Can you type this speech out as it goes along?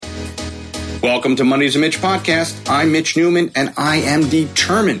Welcome to Mondays with Mitch podcast. I'm Mitch Newman, and I am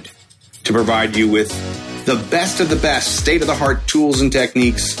determined to provide you with the best of the best state-of-the-heart tools and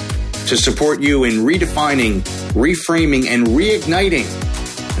techniques to support you in redefining, reframing, and reigniting,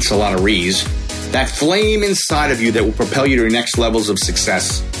 that's a lot of re's, that flame inside of you that will propel you to next levels of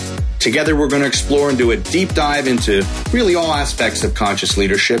success. Together, we're going to explore and do a deep dive into really all aspects of conscious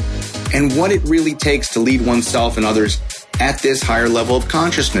leadership and what it really takes to lead oneself and others at this higher level of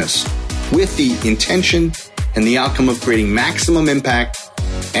consciousness with the intention and the outcome of creating maximum impact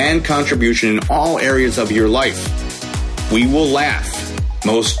and contribution in all areas of your life. We will laugh,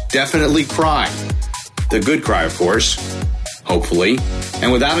 most definitely cry, the good cry, of course, hopefully,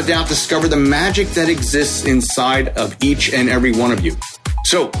 and without a doubt discover the magic that exists inside of each and every one of you.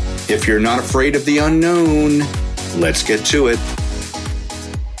 So, if you're not afraid of the unknown, let's get to it.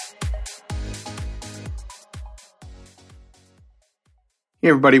 Hey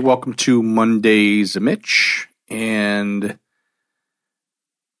everybody, welcome to Mondays with Mitch, and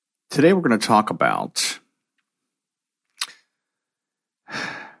today we're going to talk about,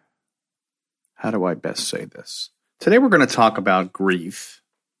 how do I best say this? Today we're going to talk about grief,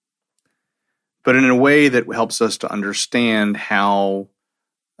 but in a way that helps us to understand how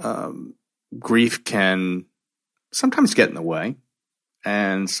grief can sometimes get in the way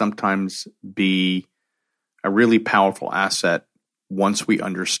and sometimes be a really powerful asset once we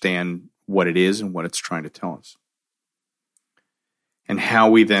understand what it is and what it's trying to tell us. And how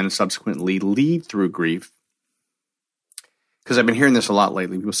we then subsequently lead through grief. Because I've been hearing this a lot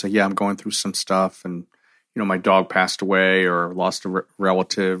lately. People say, yeah, I'm going through some stuff and, my dog passed away or lost a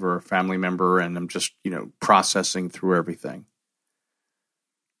relative or a family member and I'm just, processing through everything.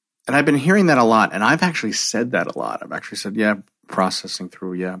 And I've been hearing that a lot, and I've actually said that a lot. I've actually said, I'm processing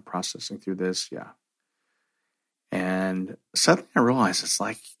through this, yeah. And suddenly I realized it's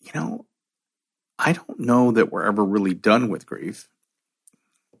like, I don't know that we're ever really done with grief,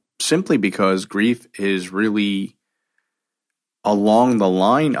 simply because grief is really along the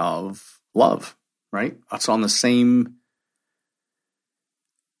line of love, right? It's on the same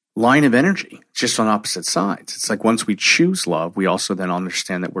line of energy, just on opposite sides. It's like once we choose love, we also then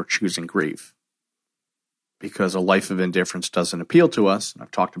understand that we're choosing grief. Because a life of indifference doesn't appeal to us. And I've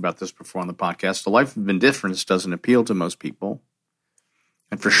talked about this before on the podcast. A life of indifference doesn't appeal to most people.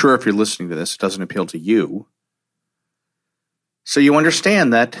 And for sure, if you're listening to this, it doesn't appeal to you. So you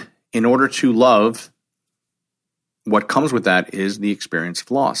understand that in order to love, what comes with that is the experience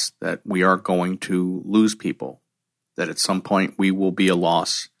of loss, that we are going to lose people, that at some point we will be a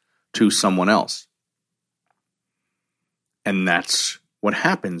loss to someone else. And that's what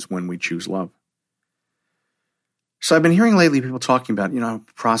happens when we choose love. So I've been hearing lately people talking about, I'm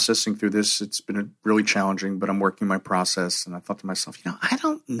processing through this. It's been really challenging, but I'm working my process. And I thought to myself, I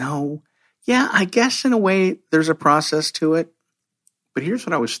don't know. Yeah, I guess in a way there's a process to it. But here's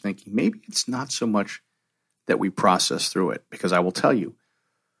what I was thinking. Maybe it's not so much that we process through it. Because I will tell you,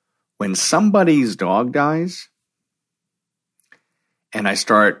 when somebody's dog dies and I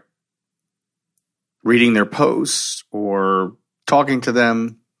start reading their posts or talking to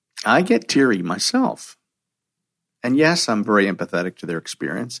them, I get teary myself. And yes, I'm very empathetic to their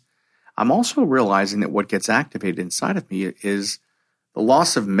experience. I'm also realizing that what gets activated inside of me is the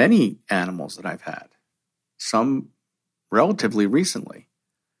loss of many animals that I've had, some relatively recently,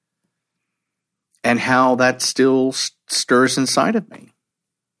 and how that still stirs inside of me.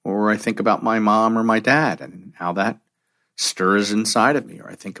 Or I think about my mom or my dad and how that stirs inside of me. Or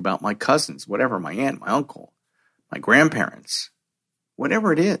I think about my cousins, whatever, my aunt, my uncle, my grandparents,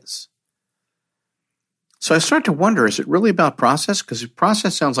 whatever it is. So I start to wonder, is it really about process? Because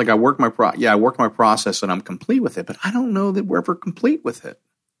process sounds like I work my process and I'm complete with it, but I don't know that we're ever complete with it.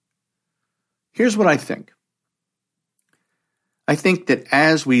 Here's what I think. I think that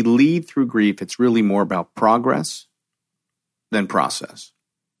as we lead through grief, it's really more about progress than process.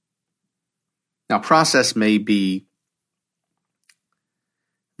 Now, process may be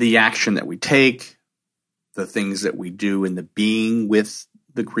the action that we take, the things that we do in the being with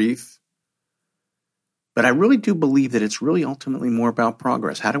the grief. But I really do believe that it's really ultimately more about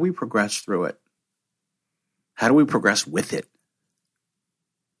progress. How do we progress through it? How do we progress with it?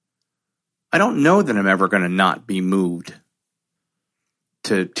 I don't know that I'm ever going to not be moved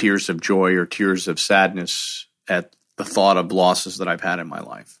to tears of joy or tears of sadness at the thought of losses that I've had in my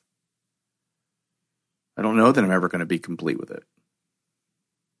life. I don't know that I'm ever going to be complete with it.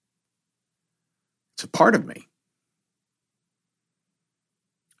 It's a part of me.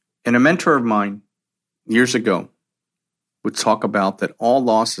 And a mentor of mine years ago would talk about that all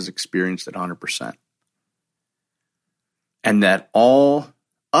loss is experienced at 100%. And that all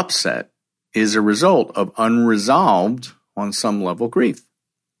upset is a result of unresolved, on some level, grief.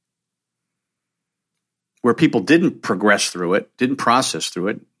 Where people didn't progress through it, didn't process through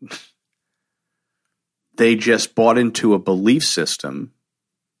it. They just bought into a belief system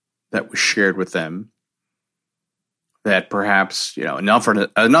that was shared with them that perhaps,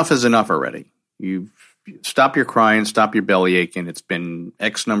 enough is enough already. You've stop your crying, stop your belly aching. It's been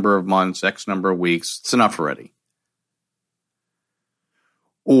X number of months, X number of weeks. It's enough already.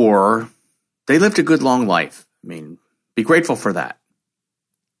 Or they lived a good long life. Be grateful for that.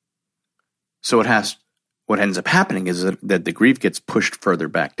 So what ends up happening is that the grief gets pushed further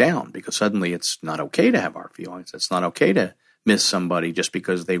back down because suddenly it's not okay to have our feelings. It's not okay to miss somebody just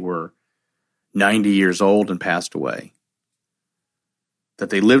because they were 90 years old and passed away.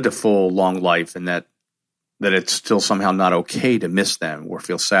 That they lived a full, long life and that it's still somehow not okay to miss them or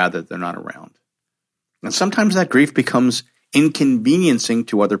feel sad that they're not around. And sometimes that grief becomes inconveniencing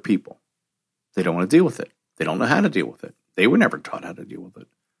to other people. They don't want to deal with it. They don't know how to deal with it. They were never taught how to deal with it.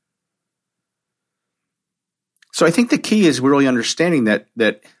 So I think the key is really understanding that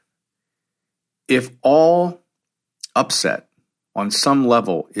if all upset on some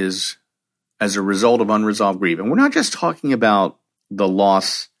level is as a result of unresolved grief, and we're not just talking about the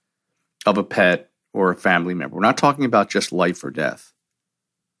loss of a pet or a family member. We're not talking about just life or death.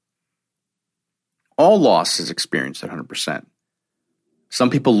 All loss is experienced at 100%. Some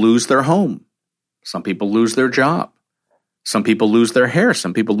people lose their home. Some people lose their job. Some people lose their hair.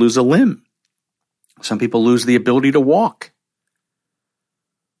 Some people lose a limb. Some people lose the ability to walk.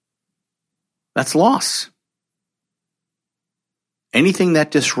 That's loss. Anything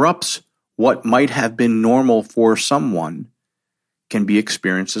that disrupts what might have been normal for someone can be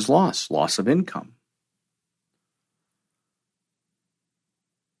experienced as loss of income,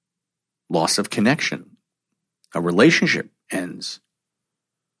 loss of connection, a relationship ends.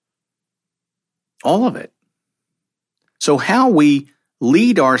 All of it. So how we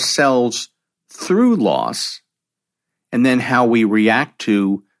lead ourselves through loss and then how we react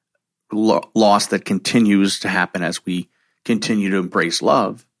to loss that continues to happen as we continue to embrace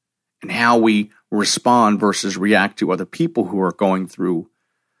love and how we respond versus react to other people who are going through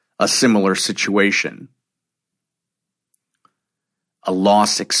a similar situation, a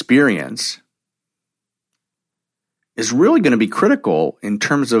loss experience, is really going to be critical in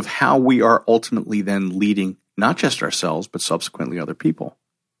terms of how we are ultimately then leading not just ourselves, but subsequently other people.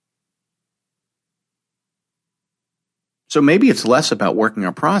 So maybe it's less about working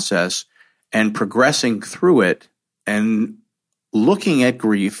our process and progressing through it and looking at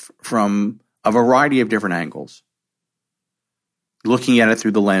grief from a variety of different angles. Looking at it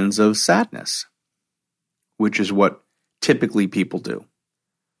through the lens of sadness, which is what typically people do.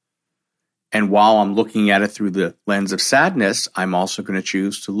 And while I'm looking at it through the lens of sadness, I'm also going to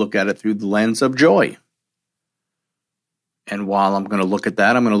choose to look at it through the lens of joy. And while I'm going to look at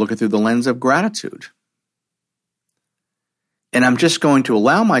that, I'm going to look at it through the lens of gratitude. And I'm just going to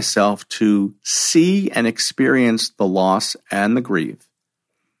allow myself to see and experience the loss and the grief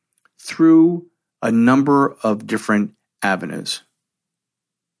through a number of different avenues.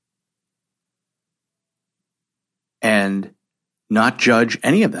 And not judge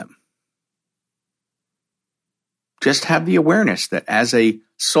any of them. Just have the awareness that as a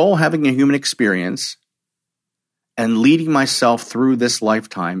soul having a human experience and leading myself through this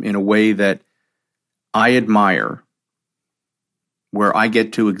lifetime in a way that I admire, where I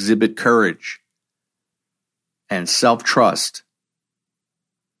get to exhibit courage and self-trust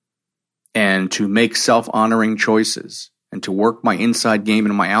and to make self-honoring choices and to work my inside game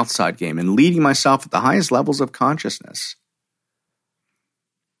and my outside game and leading myself at the highest levels of consciousness,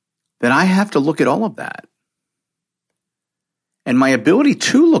 then I have to look at all of that. And my ability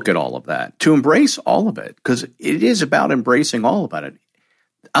to look at all of that, to embrace all of it, because it is about embracing all of it,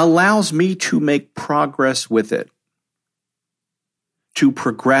 allows me to make progress with it, to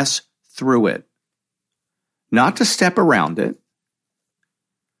progress through it, not to step around it,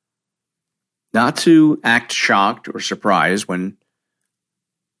 not to act shocked or surprised when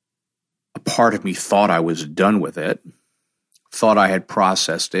a part of me thought I was done with it, thought I had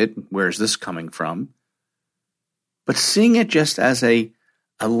processed it, where's this coming from? But seeing it just as a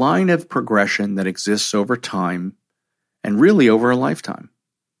line of progression that exists over time and really over a lifetime.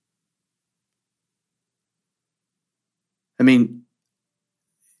 I mean,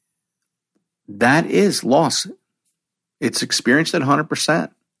 that is loss. It's experienced at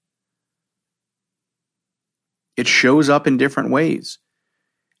 100%. It shows up in different ways.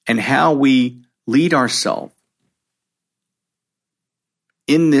 And how we lead ourselves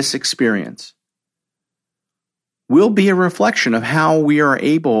in this experience will be a reflection of how we are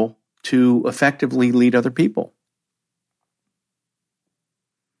able to effectively lead other people.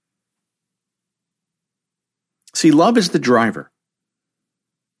 See, love is the driver.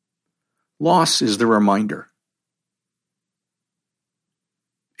 Loss is the reminder.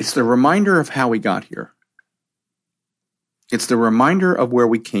 It's the reminder of how we got here. It's the reminder of where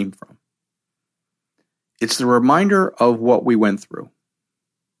we came from. It's the reminder of what we went through.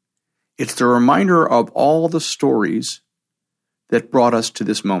 It's the reminder of all the stories that brought us to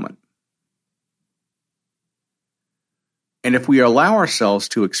this moment. And if we allow ourselves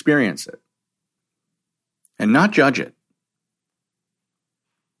to experience it and not judge it,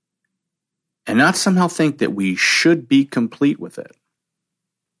 and not somehow think that we should be complete with it,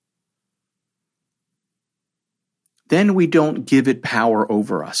 then we don't give it power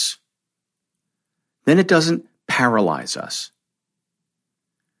over us. Then it doesn't paralyze us.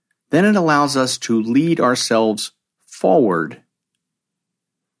 Then it allows us to lead ourselves forward.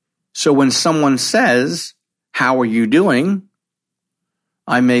 So when someone says, "How are you doing?"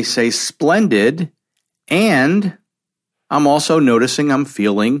 I may say, "Splendid," and I'm also noticing I'm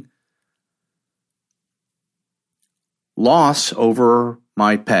feeling loss over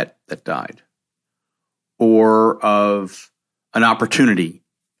my pet that died, or of an opportunity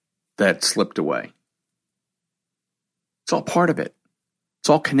that slipped away. It's all part of it. It's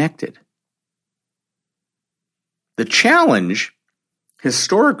all connected. The challenge,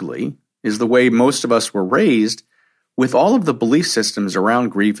 historically, is the way most of us were raised with all of the belief systems around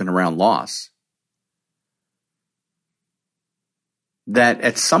grief and around loss. That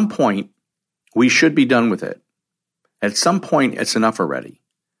at some point, we should be done with it. At some point, it's enough already.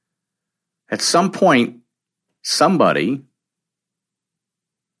 At some point, somebody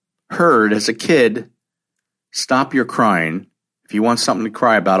heard as a kid, "Stop your crying. If you want something to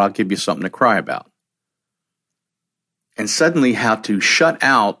cry about, I'll give you something to cry about." And suddenly had to shut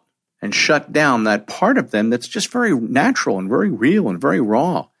out and shut down that part of them that's just very natural and very real and very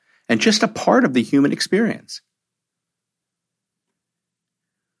raw and just a part of the human experience.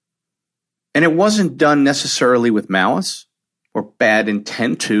 And it wasn't done necessarily with malice or bad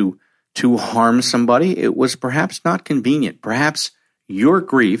intent to harm somebody. It was perhaps not convenient. Perhaps your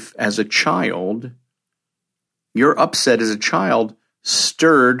grief as a child, your upset as a child,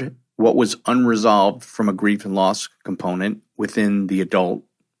 stirred what was unresolved from a grief and loss component within the adult,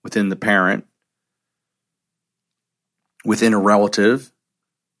 within the parent, within a relative,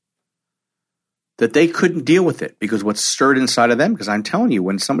 that they couldn't deal with it because what's stirred inside of them, because I'm telling you,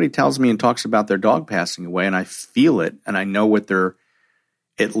 when somebody tells me and talks about their dog passing away and I feel it and I know what they're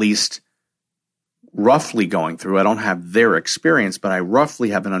at least roughly going through, I don't have their experience, but I roughly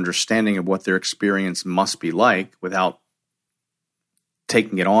have an understanding of what their experience must be like without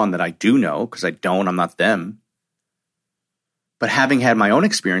taking it on that I do know, because I'm not them. But having had my own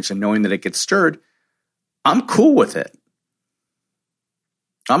experience and knowing that it gets stirred, I'm cool with it.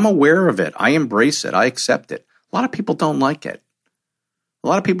 I'm aware of it. I embrace it. I accept it. A lot of people don't like it. A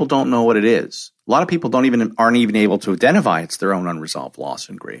lot of people don't know what it is. A lot of people aren't even able to identify it's their own unresolved loss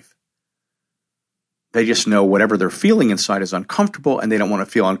and grief. They just know whatever they're feeling inside is uncomfortable, and they don't want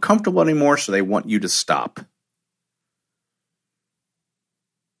to feel uncomfortable anymore, so they want you to stop.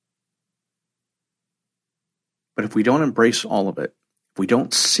 But if we don't embrace all of it, if we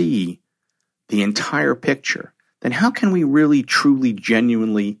don't see the entire picture, then how can we really, truly,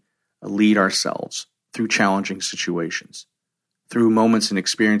 genuinely lead ourselves through challenging situations, through moments and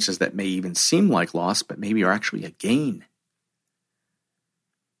experiences that may even seem like loss, but maybe are actually a gain?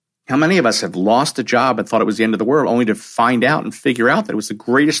 How many of us have lost a job and thought it was the end of the world, only to find out and figure out that it was the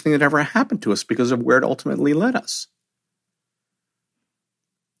greatest thing that ever happened to us because of where it ultimately led us?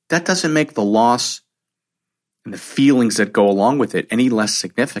 That doesn't make the loss and the feelings that go along with it any less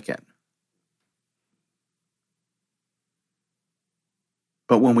significant.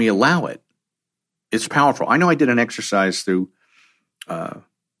 But when we allow it, it's powerful. I know I did an exercise through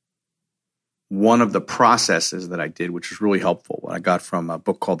one of the processes that I did, which was really helpful. I got from a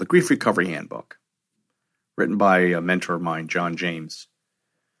book called The Grief Recovery Handbook, written by a mentor of mine, John James,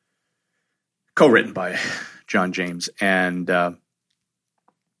 co-written by John James, and did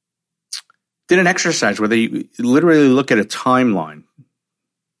an exercise where they literally look at a timeline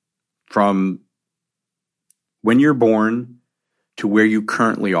from when you're born to where you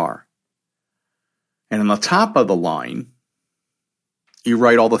currently are. And on the top of the line, you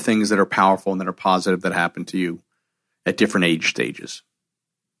write all the things that are powerful and that are positive that happened to you at different age stages.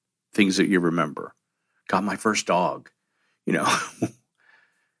 Things that you remember. Got my first dog,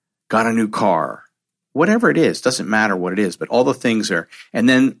 got a new car, whatever it is, doesn't matter what it is, but all the things there. And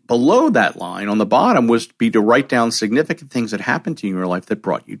then below that line on the bottom was to be to write down significant things that happened to you in your life that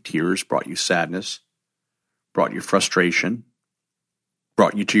brought you tears, brought you sadness, brought you frustration,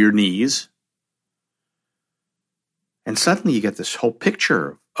 brought you to your knees. And suddenly you get this whole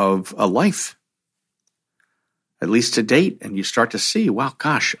picture of a life, at least to date, and you start to see, wow,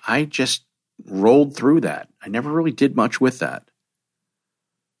 gosh, I just rolled through that. I never really did much with that.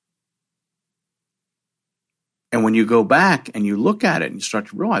 And when you go back and you look at it and you start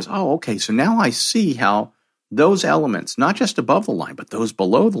to realize, oh, okay, so now I see how those elements, not just above the line, but those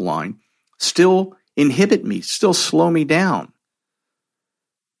below the line, still inhibit me, still slow me down,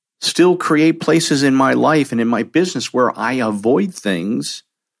 still create places in my life and in my business where I avoid things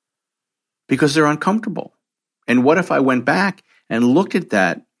because they're uncomfortable. And what if I went back and looked at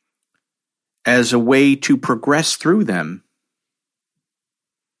that as a way to progress through them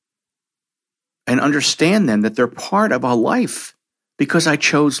and understand then that they're part of a life because I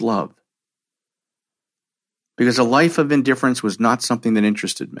chose love. Because a life of indifference was not something that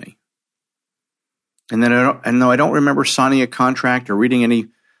interested me. And then though I don't remember signing a contract or reading any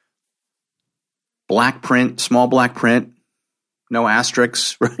black print, small black print, no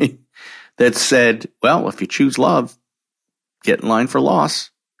asterisks, right? That said, well, if you choose love, get in line for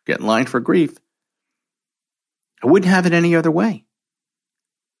loss, get in line for grief. I wouldn't have it any other way.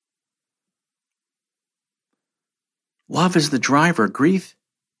 Love is the driver, grief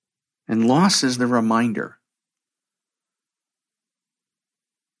and loss is the reminder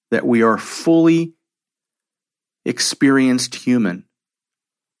that we are fully experienced human,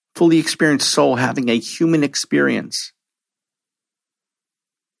 fully experienced soul having a human experience.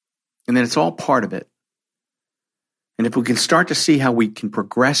 And that it's all part of it. And if we can start to see how we can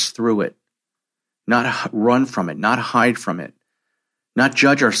progress through it, not run from it, not hide from it, not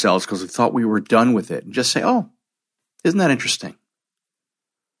judge ourselves because we thought we were done with it, and just say, oh, isn't that interesting?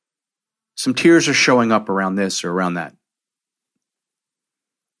 Some tears are showing up around this or around that.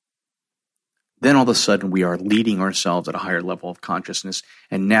 Then all of a sudden we are leading ourselves at a higher level of consciousness,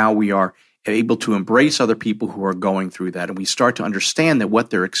 and now we are able to embrace other people who are going through that, and we start to understand that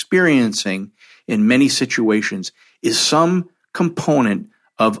what they're experiencing in many situations is some component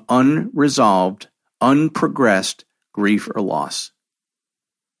of unresolved, unprogressed grief or loss.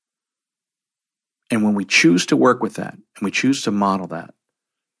 And when we choose to work with that, and we choose to model that,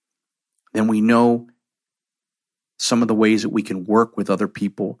 then we know some of the ways that we can work with other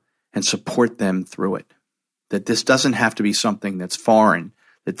people and support them through it. That this doesn't have to be something that's foreign,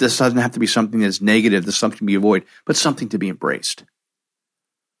 that this doesn't have to be something that's negative, that's something to be avoided, but something to be embraced.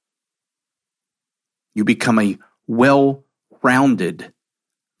 You become a well-rounded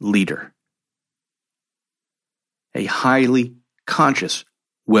leader. A highly conscious,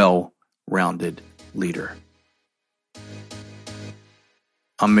 well-rounded leader.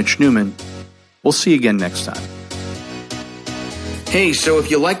 I'm Mitch Newman. We'll see you again next time. Hey, so if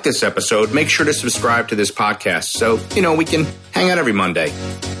you like this episode, make sure to subscribe to this podcast so, we can hang out every Monday.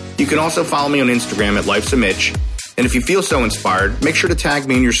 You can also follow me on Instagram at Life's a Mitch. And if you feel so inspired, make sure to tag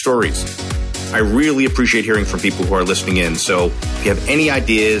me in your stories. I really appreciate hearing from people who are listening in. So if you have any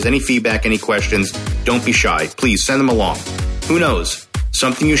ideas, any feedback, any questions, don't be shy. Please send them along. Who knows?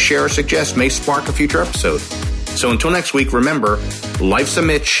 Something you share or suggest may spark a future episode. So until next week, remember, life's a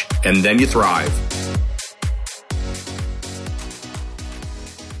Mitch, and then you thrive.